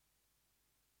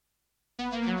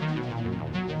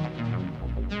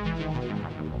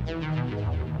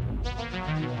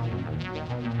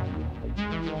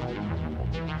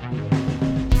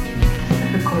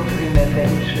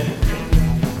wnętrze.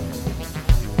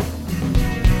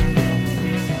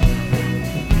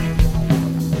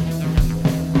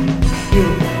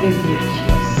 Your image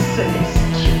is so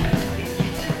stupid.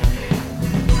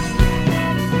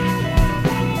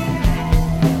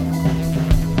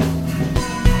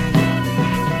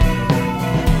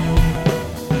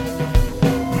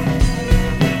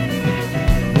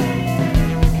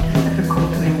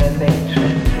 Difficult to remember nature.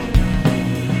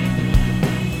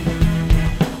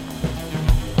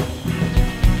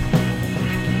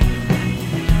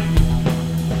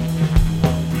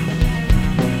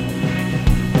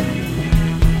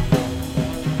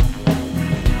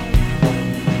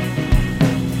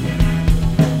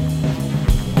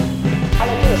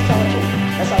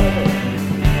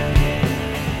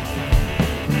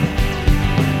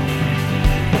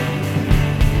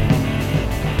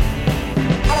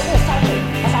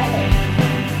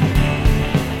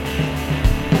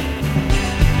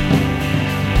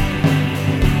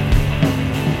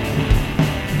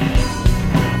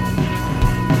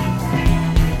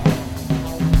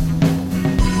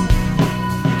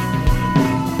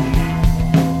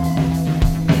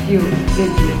 You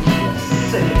idiot, you're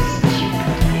so stupid.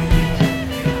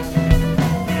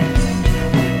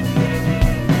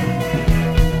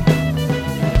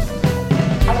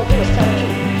 All I do is tell the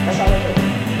truth. That's all I do.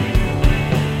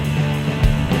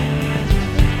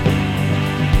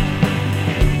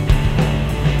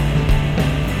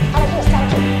 All I do is tell the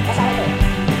truth. That's all I do.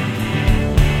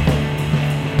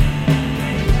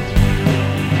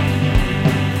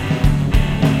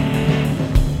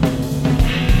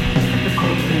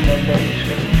 Difficult to remember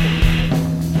nature.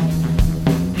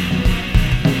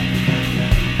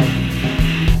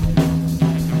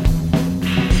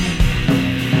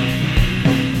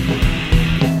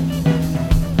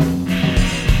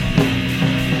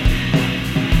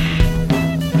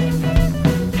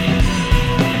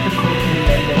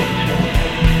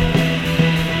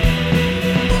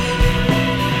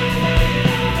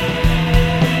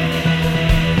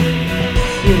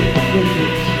 You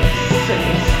idiot, you're so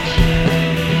stupid.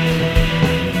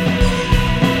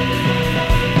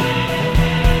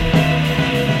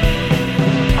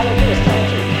 All I do is tell the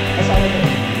truth. That's all I do.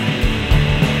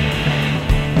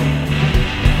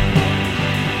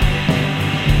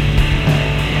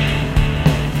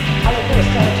 All I do is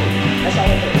tell the truth. That's all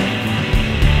I do.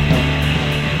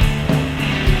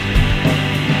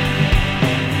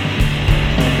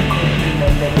 Difficult to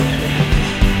remember nature.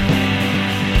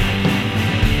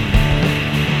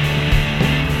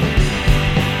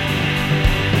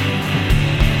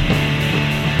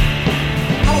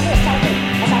 All I do is tell the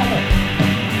truth. That's all I do.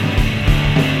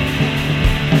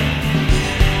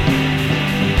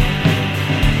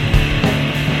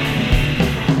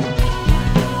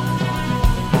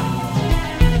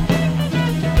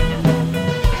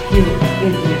 You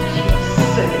idiot, you're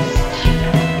so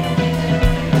stupid.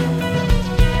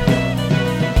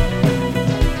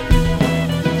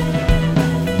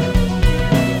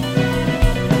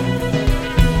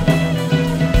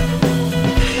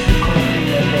 Difficult to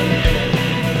remember nature.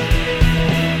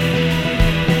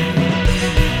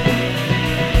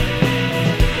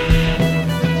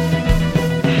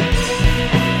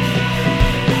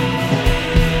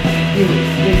 You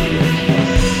idiot, you're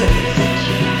so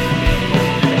stupid.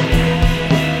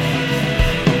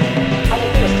 All I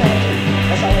do is tell the truth.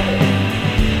 That's all I do.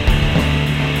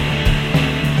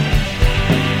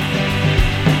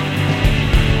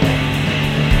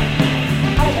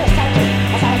 All I do is tell the truth.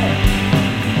 That's all I do.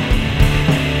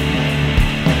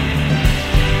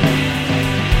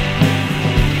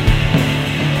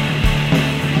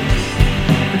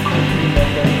 Difficult to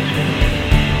remember nature.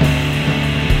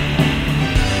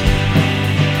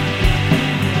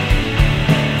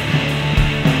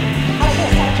 All I do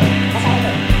is tell the truth. That's all I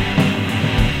do.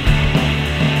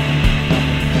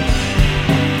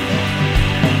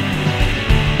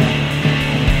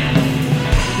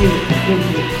 You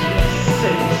idiot, you're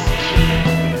so stupid.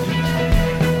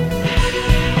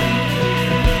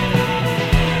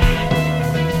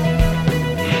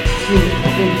 You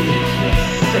idiot, you're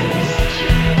so stupid.